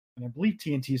and I believe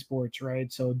TNT Sports,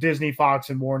 right? So Disney, Fox,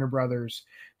 and Warner Brothers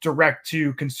direct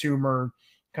to consumer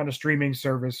kind of streaming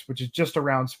service, which is just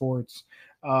around sports,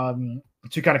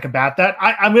 to kind of combat that.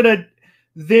 I'm going to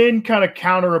then kind of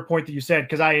counter a point that you said,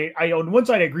 because I on one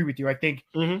side I agree with you. I think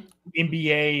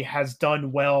NBA has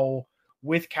done well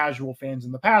with casual fans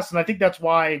in the past, and I think that's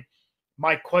why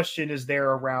my question is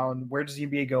there around where does the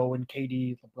NBA go when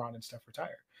KD, LeBron, and Steph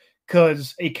retire?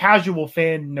 Because a casual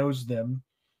fan knows them,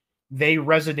 they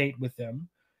resonate with them.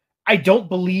 I don't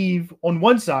believe on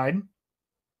one side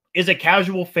is a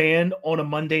casual fan on a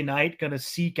Monday night going to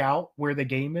seek out where the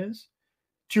game is.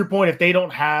 To your point, if they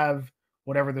don't have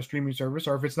whatever the streaming service,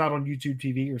 or if it's not on YouTube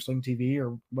TV or Sling TV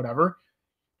or whatever,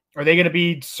 are they going to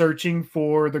be searching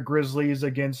for the Grizzlies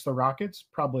against the Rockets?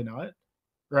 Probably not,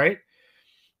 right?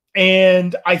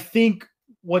 And I think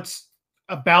what's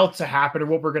about to happen, or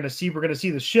what we're going to see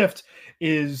the shift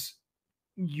is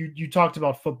you talked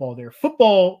about football there.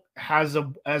 Football has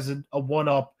a one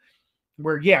up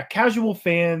where, yeah, casual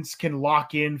fans can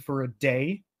lock in for a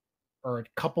day or a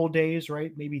couple days,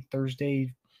 right? Maybe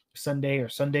Thursday, Sunday, or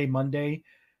Sunday, Monday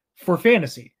for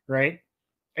fantasy, right?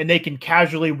 And they can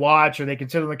casually watch, or they can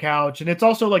sit on the couch. And it's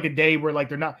also like a day where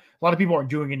like a lot of people aren't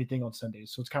doing anything on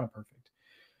Sundays. So it's kind of perfect.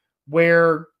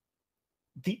 Where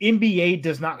the NBA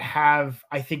does not have,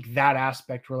 I think, that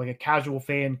aspect where like a casual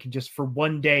fan can just for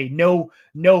one day,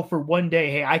 for one day,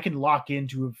 hey, I can lock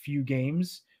into a few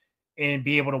games and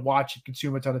be able to watch and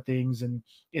consume a ton of things. And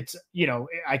it's,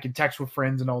 I can text with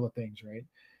friends and all the things, right?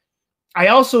 I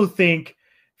also think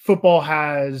football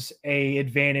has a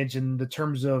advantage in the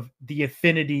terms of the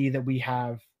affinity that we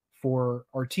have for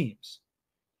our teams.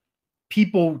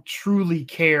 People truly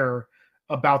care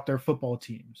about their football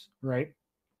teams, right?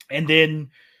 And then,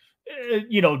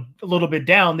 a little bit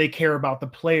down, they care about the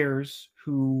players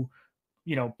who,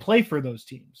 play for those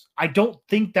teams. I don't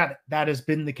think that has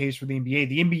been the case for the NBA.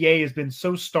 The NBA has been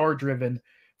so star driven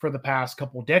for the past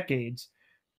couple decades